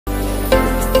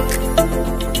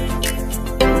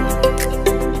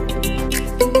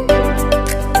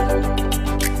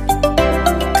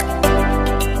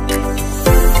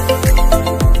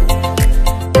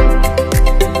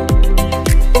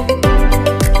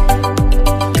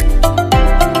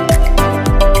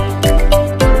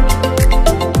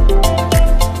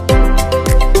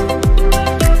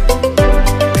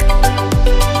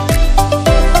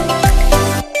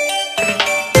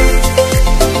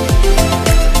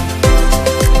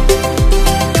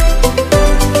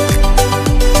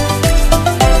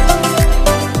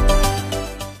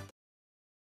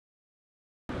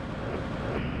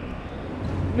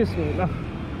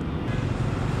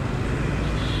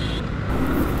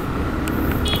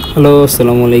Hello,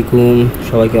 আসসালামু আলাইকুম।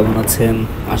 সবাই কেমন আছেন?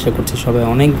 আশা করছি সবাই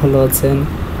অনেক ভালো আছেন।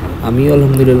 আমিও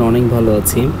আলহামদুলিল্লাহ অনেক ভালো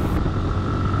আছি।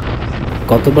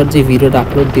 গতবার যে ভিডিওটা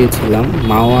আপলোড দিয়েছিলাম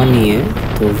মাওয়া নিয়ে,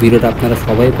 তো ভিডিওটা আপনারা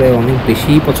সবাই প্রায় অনেক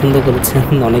বেশি পছন্দ করেছেন।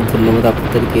 অনেক ধন্যবাদ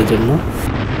আপনাদেরকে এই জন্য।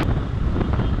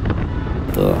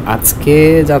 তো আজকে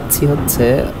যাচ্ছি হচ্ছে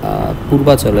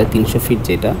পূর্বাচলে 300 ফিট,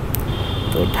 যেটা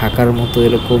তো ঢাকার মতো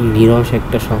এরকম নিরস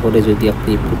একটা শহরে যদি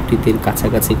আপনি প্রকৃতির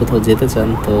কাছাকাছি কোথাও যেতে চান,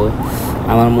 তো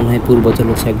আমার মনে হয় পূর্বাচল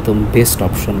হচ্ছে একদম বেস্ট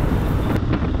অপশন।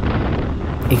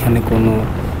 এখানে কোনো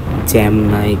জ্যাম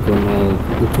নাই, কোনো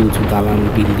উঁচু উঁচু দালান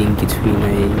বিল্ডিং কিছুই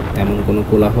নাই, তেমন কোনো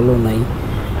কোলাহলও নাই,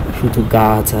 শুধু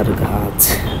গাছ আর গাছ।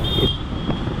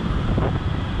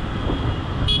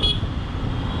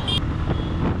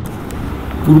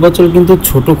 পূর্বাচল কিন্তু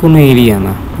ছোট কোনো এরিয়া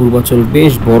না, পূর্বাচল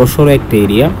বেশ বড়সড় একটা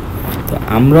এরিয়া। তো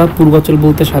আমরা পূর্বাচল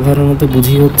বলতে সাধারণত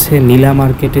বুঝি হচ্ছে নীলা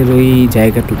মার্কেটের ওই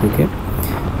জায়গাটুকুকে।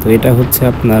 তো এটা হচ্ছে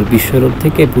আপনার বিশ্ব রোড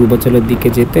থেকে পূর্বাচলের দিকে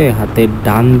যেতে হাতের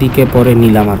ডান দিকে পড়ে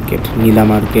নীলা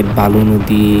মার্কেট, বালু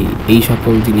নদী, এই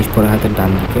সকল জিনিস পড়ে হাতের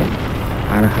ডান দিকে।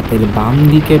 আর হাতের বাম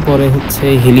দিকে পড়ে হচ্ছে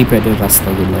হেলিপ্যাডের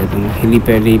রাস্তাগুলো, এবং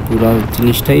হেলিপ্যাড এই পুরো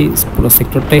জিনিসটাই, পুরো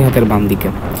সেক্টরটাই হাতের বাম দিকে।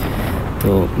 তো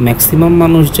ম্যাক্সিমাম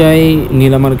মানুষ যায়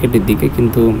নীলা মার্কেটের দিকে,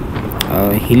 কিন্তু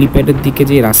হেলিপ্যাডের দিকে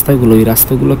যে রাস্তাগুলো, ওই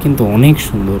রাস্তাগুলো কিন্তু অনেক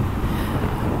সুন্দর।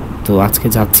 তো আজকে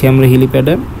যাচ্ছি আমরা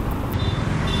হেলিপ্যাডে।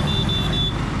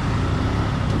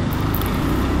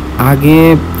 আগে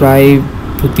প্রায়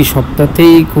প্রতি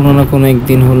সপ্তাহতেই কোনো না কোনো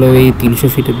একদিন হলেও এই 300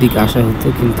 ফিটের দিকে আসা হতো,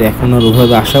 কিন্তু এখন আর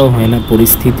ওভাবে আসাও হয় না।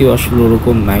 পরিস্থিতিও আসলে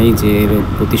ওরকম নাই যে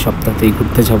প্রতি সপ্তাহতেই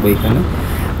ঘুরতে যাবো এখানে।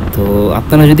 তো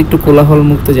আপনারা যদি একটু কোলাহল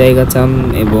মুক্ত জায়গা চান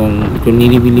এবং একটু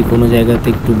নিরিবিলি কোনো জায়গাতে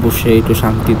একটু বসে একটু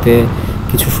শান্তিতে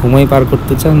কিছু সময় পার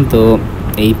করতে চান, তো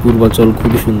এই পূর্বাচল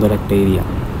খুবই সুন্দর একটা এরিয়া।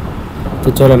 তো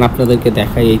চলেন আপনাদেরকে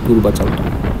দেখাই এই পূর্বাচলটা।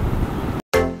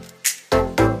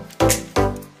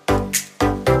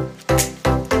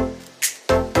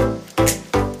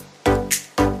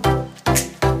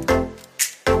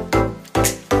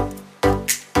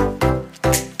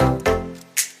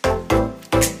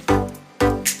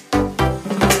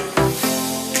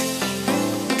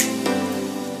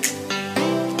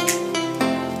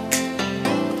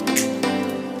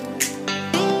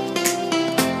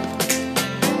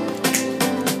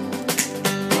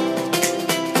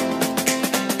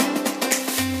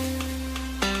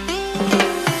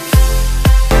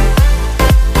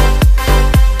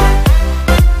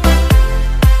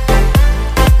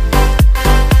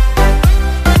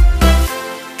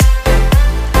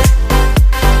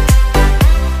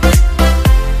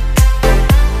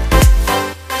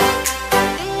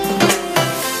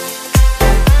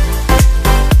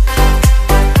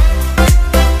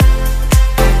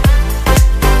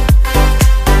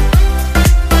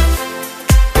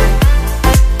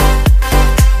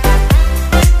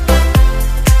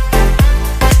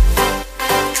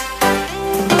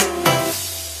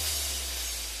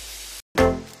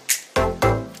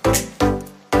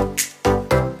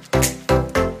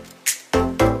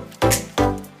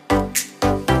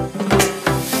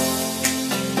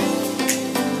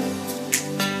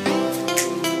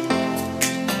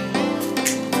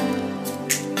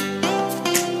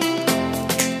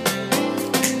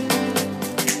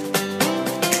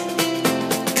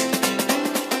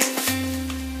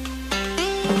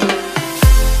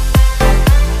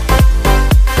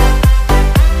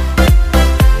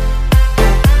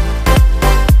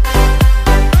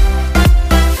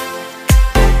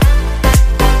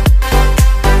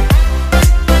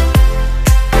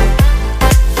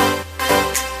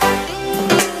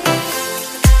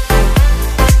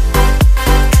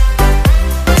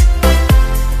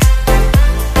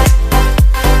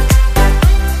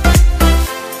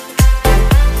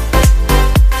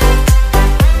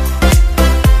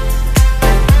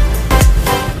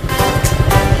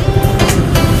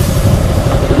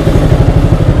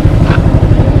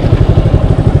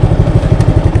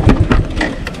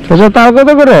 তাও কত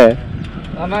করে?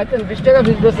 আমার 20 টাকা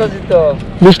ফিস বেচা দিত।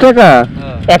 20 টাকা?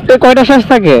 একটা কয়টা শ্বাস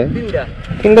থাকে?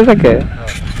 তিনটা থাকে।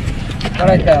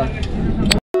 আড়াইটা।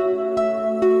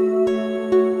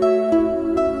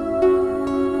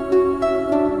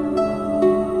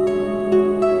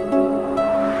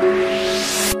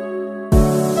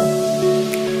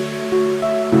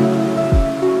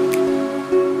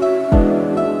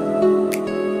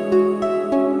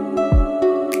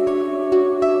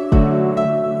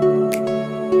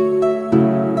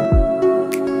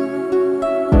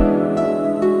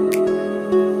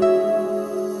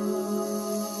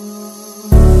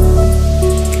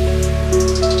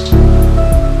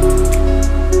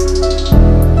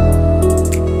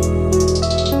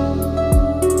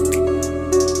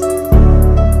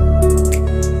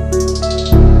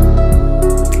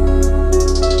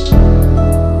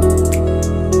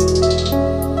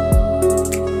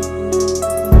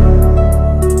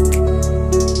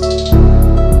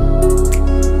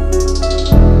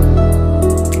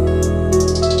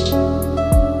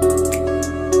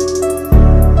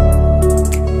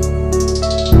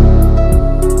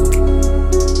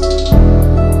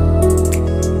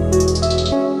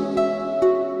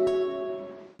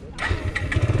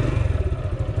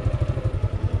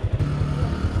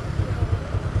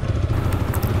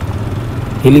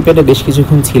 হেলিপ্যাডে বেশ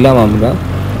কিছুক্ষণ ছিলাম আমরা,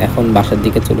 এখন বাসার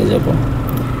দিকে চলে যাব।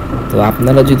 তো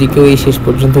আপনারা যদি কেউ এই শেষ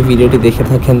পর্যন্ত ভিডিওটি দেখে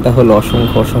থাকেন তাহলে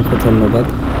অসংখ্য অসংখ্য ধন্যবাদ।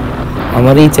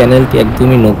 আমার এই চ্যানেলটি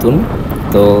একদমই নতুন,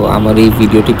 তো আমার এই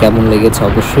ভিডিওটি কেমন লেগেছে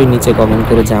অবশ্যই নিচে কমেন্ট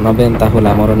করে জানাবেন, তাহলে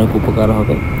আমার অনেক উপকার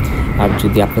হবে। আর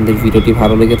যদি আপনাদের ভিডিওটি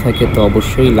ভালো লেগে থাকে তো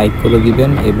অবশ্যই লাইক করে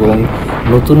দিবেন এবং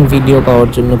নতুন ভিডিও পাওয়ার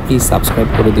জন্য প্লিজ সাবস্ক্রাইব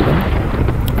করে দিবেন।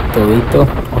 তো এই তো,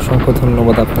 অসংখ্য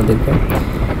ধন্যবাদ আপনাদেরকে।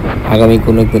 আগামী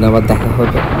কোনো একদিন আবার দেখা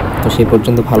হবে। তো সেই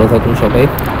পর্যন্ত ভালো থাকুন সবাই।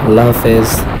 আল্লাহ হাফেজ।